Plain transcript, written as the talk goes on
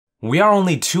We are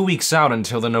only 2 weeks out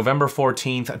until the November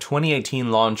 14th,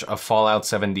 2018 launch of Fallout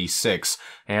 76,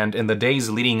 and in the days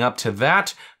leading up to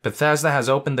that, Bethesda has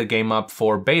opened the game up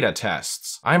for beta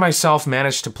tests. I myself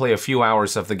managed to play a few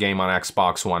hours of the game on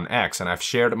Xbox One X, and I've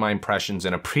shared my impressions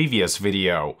in a previous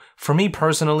video. For me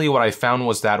personally, what I found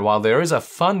was that while there is a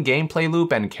fun gameplay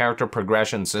loop and character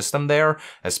progression system there,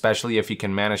 especially if you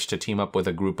can manage to team up with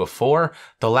a group of 4,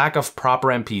 the lack of proper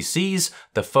NPCs,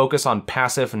 the focus on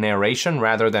passive narration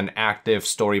rather than active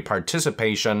story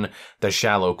participation, the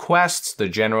shallow quests, the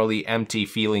generally empty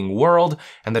feeling world,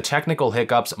 and the technical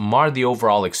hiccups marred the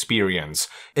overall experience.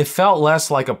 It felt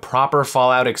less like a proper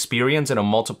Fallout experience in a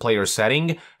multiplayer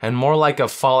setting, and more like a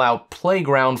Fallout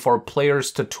playground for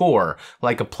players to tour,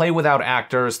 like a play without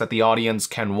actors that the audience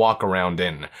can walk around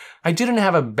in. I didn't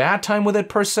have a bad time with it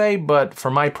per se, but for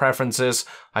my preferences,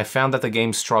 I found that the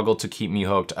game struggled to keep me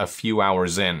hooked a few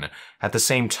hours in. At the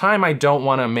same time, I don't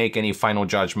want to make any final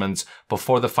judgments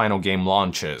before the final game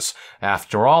launches.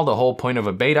 After all, the whole point of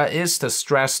a beta is to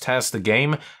stress test the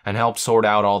game and help sort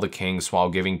out all the kinks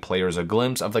while giving players a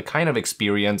glimpse of the kind of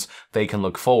experience they can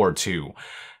look forward to.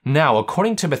 Now,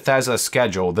 according to Bethesda's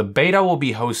schedule, the beta will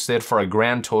be hosted for a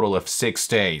grand total of 6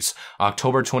 days.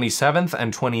 October 27th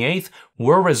and 28th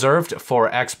were reserved for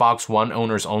Xbox One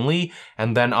owners only,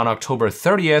 and then on October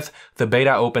 30th, the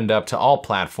beta opened up to all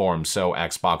platforms, so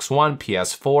Xbox One,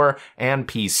 PS4, and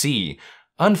PC.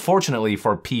 Unfortunately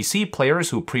for PC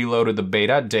players who preloaded the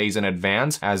beta days in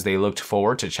advance as they looked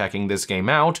forward to checking this game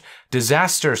out,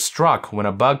 disaster struck when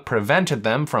a bug prevented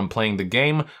them from playing the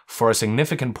game for a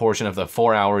significant portion of the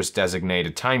 4 hours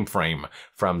designated time frame,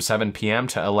 from 7 p.m.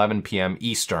 to 11 p.m.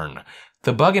 Eastern.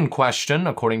 The bug in question,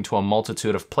 according to a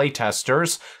multitude of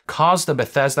playtesters, caused the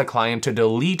Bethesda client to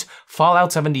delete Fallout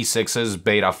 76's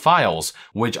beta files,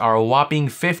 which are a whopping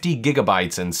 50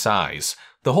 gigabytes in size.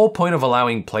 The whole point of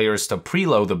allowing players to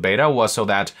preload the beta was so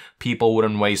that people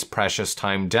wouldn't waste precious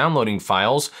time downloading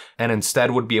files and instead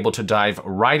would be able to dive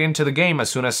right into the game as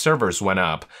soon as servers went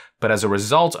up. But as a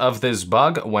result of this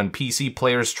bug, when PC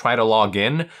players tried to log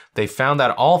in, they found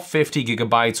that all 50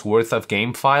 gigabytes worth of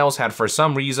game files had for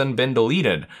some reason been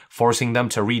deleted, forcing them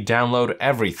to re-download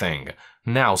everything.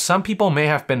 Now, some people may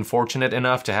have been fortunate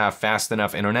enough to have fast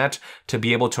enough internet to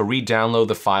be able to re-download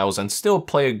the files and still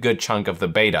play a good chunk of the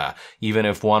beta, even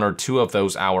if 1 or 2 of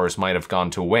those hours might have gone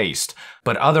to waste.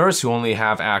 But others who only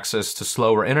have access to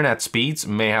slower internet speeds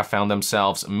may have found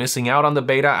themselves missing out on the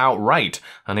beta outright,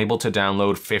 unable to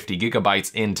download 50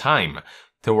 gigabytes in time.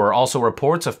 There were also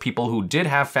reports of people who did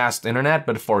have fast internet,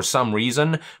 but for some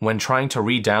reason, when trying to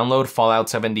re-download Fallout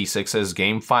 76's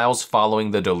game files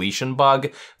following the deletion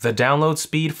bug, the download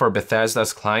speed for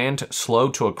Bethesda's client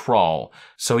slowed to a crawl.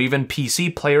 So even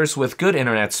PC players with good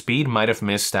internet speed might have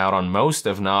missed out on most,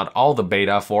 if not all, the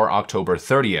beta for October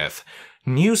 30th.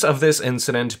 News of this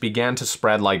incident began to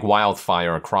spread like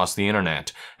wildfire across the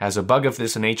internet, as a bug of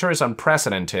this nature is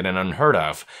unprecedented and unheard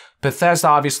of. Bethesda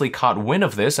obviously caught wind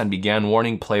of this and began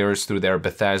warning players through their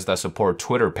Bethesda support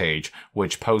Twitter page,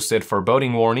 which posted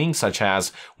foreboding warnings such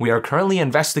as, "We are currently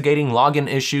investigating login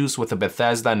issues with the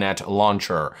Bethesda Net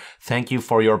launcher. Thank you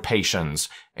for your patience."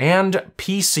 And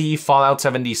PC Fallout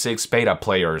 76 beta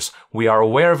players, "We are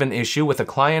aware of an issue with the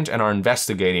client and are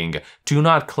investigating. Do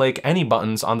not click any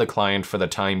buttons on the client for the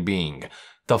time being."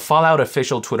 The Fallout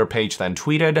official Twitter page then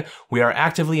tweeted, "We are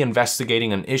actively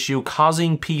investigating an issue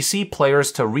causing PC players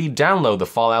to re-download the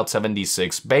Fallout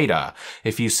 76 beta.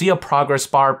 If you see a progress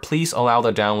bar, please allow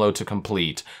the download to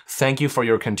complete. Thank you for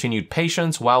your continued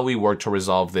patience while we work to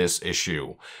resolve this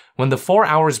issue." When the 4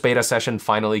 hours beta session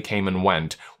finally came and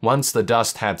went, once the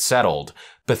dust had settled,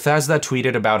 Bethesda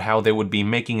tweeted about how they would be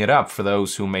making it up for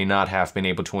those who may not have been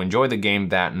able to enjoy the game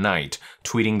that night,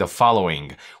 tweeting the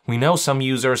following, "We know some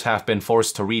users have been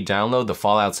forced to re-download the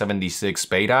Fallout 76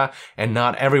 beta, and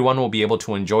not everyone will be able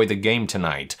to enjoy the game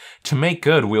tonight. To make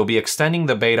good, we'll be extending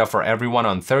the beta for everyone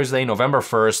on Thursday, November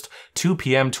 1st, 2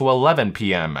 p.m. to 11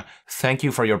 p.m. Thank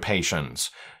you for your patience."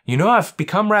 You know, I've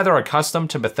become rather accustomed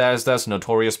to Bethesda's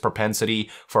notorious propensity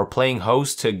for playing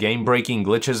host to game-breaking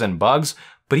glitches and bugs,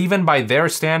 but even by their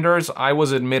standards, I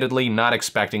was admittedly not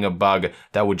expecting a bug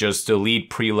that would just delete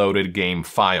preloaded game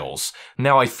files.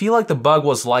 Now, I feel like the bug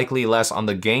was likely less on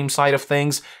the game side of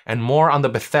things and more on the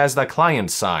Bethesda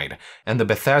client side. And the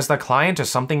Bethesda client is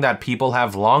something that people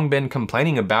have long been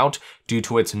complaining about due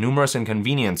to its numerous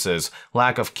inconveniences,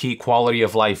 lack of key quality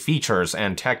of life features,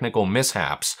 and technical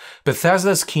mishaps.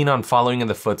 Bethesda's keen on following in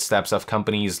the footsteps of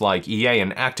companies like EA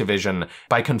and Activision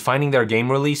by confining their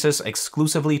game releases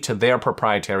exclusively to their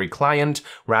proprietary proprietary client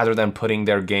rather than putting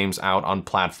their games out on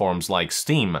platforms like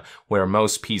Steam, where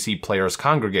most PC players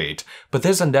congregate, but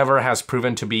this endeavor has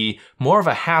proven to be more of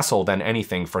a hassle than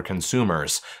anything for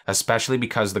consumers, especially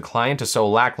because the client is so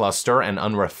lackluster and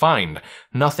unrefined.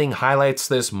 Nothing highlights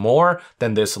this more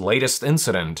than this latest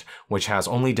incident, which has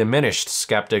only diminished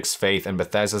skeptics' faith in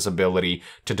Bethesda's ability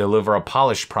to deliver a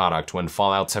polished product when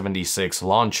Fallout 76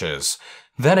 launches.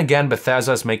 Then again,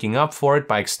 Bethesda is making up for it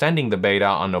by extending the beta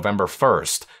on November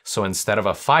 1st, so instead of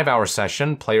a 5-hour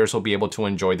session, players will be able to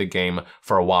enjoy the game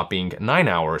for a whopping 9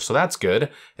 hours, so that's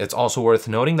good. It's also worth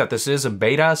noting that this is a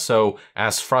beta, so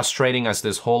as frustrating as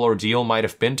this whole ordeal might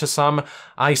have been to some,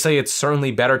 I say it's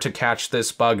certainly better to catch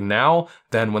this bug now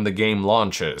than when the game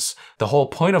launches. The whole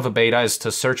point of a beta is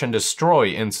to search and destroy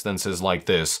instances like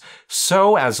this,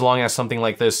 so as long as something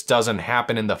like this doesn't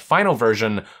happen in the final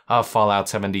version of Fallout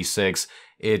 76,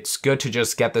 it's good to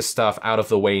just get this stuff out of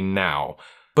the way now.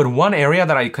 But one area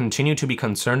that I continue to be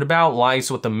concerned about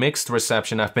lies with the mixed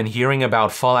reception I've been hearing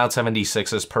about Fallout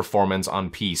 76's performance on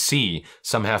PC.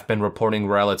 Some have been reporting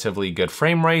relatively good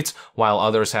frame rates, while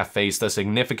others have faced a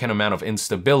significant amount of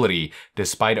instability,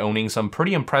 despite owning some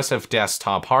pretty impressive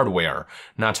desktop hardware.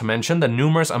 Not to mention the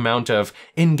numerous amount of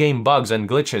in-game bugs and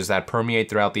glitches that permeate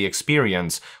throughout the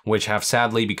experience, which have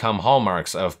sadly become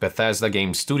hallmarks of Bethesda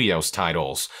Game Studios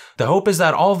titles. The hope is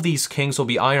that all of these kinks will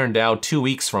be ironed out 2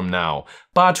 weeks from now,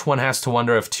 but one has to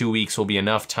wonder if 2 weeks will be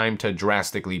enough time to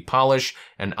drastically polish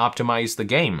and optimize the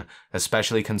game,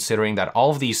 especially considering that all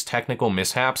of these technical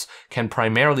mishaps can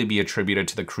primarily be attributed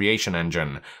to the creation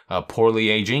engine, a poorly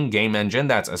aging game engine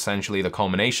that's essentially the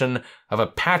culmination of a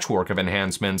patchwork of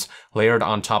enhancements layered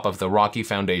on top of the rocky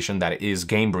foundation that is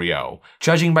Gamebryo.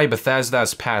 Judging by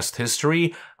Bethesda's past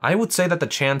history, I would say that the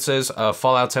chances of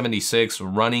Fallout 76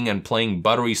 running and playing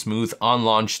buttery smooth on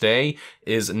launch day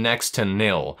is next to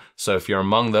nil, so if you're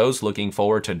among those looking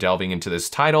forward to delving into this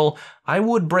title, I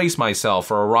would brace myself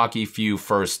for a rocky few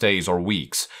first days or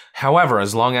weeks. However,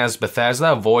 as long as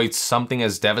Bethesda avoids something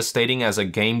as devastating as a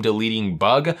game-deleting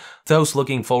bug, those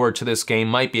looking forward to this game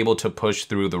might be able to push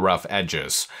through the rough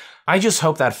edges. I just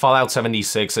hope that Fallout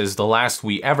 76 is the last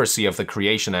we ever see of the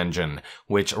creation engine,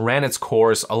 which ran its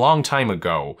course a long time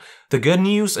ago. The good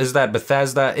news is that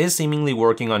Bethesda is seemingly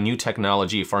working on new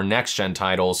technology for next-gen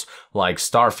titles like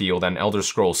Starfield and Elder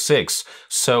Scrolls 6,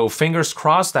 so fingers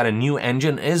crossed that a new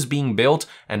engine is being built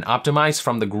and optimized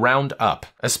from the ground up,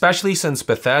 especially since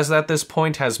Bethesda at this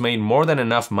point has made more than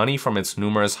enough money from its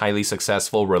numerous highly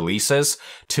successful releases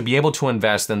to be able to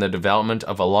invest in the development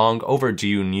of a long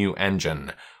overdue new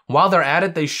engine. While they're at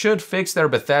it, they should fix their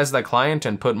Bethesda client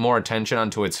and put more attention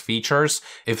onto its features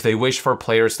if they wish for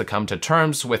players to come to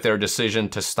terms with their decision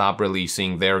to stop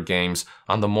releasing their games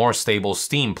on the more stable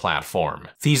Steam platform.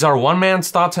 These are one man's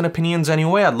thoughts and opinions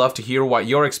anyway. I'd love to hear what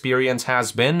your experience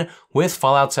has been with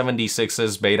Fallout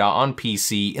 76's beta on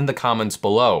PC in the comments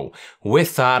below.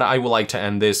 With that, I would like to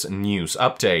end this news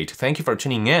update. Thank you for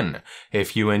tuning in.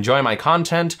 If you enjoy my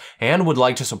content and would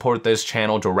like to support this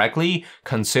channel directly,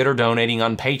 consider donating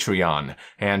on Patreon.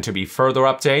 And to be further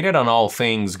updated on all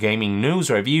things gaming news,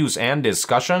 reviews, and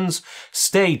discussions,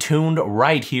 stay tuned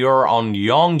right here on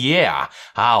Yong Yeah.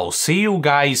 I'll see you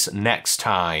guys next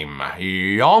time.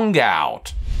 Yong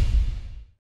out.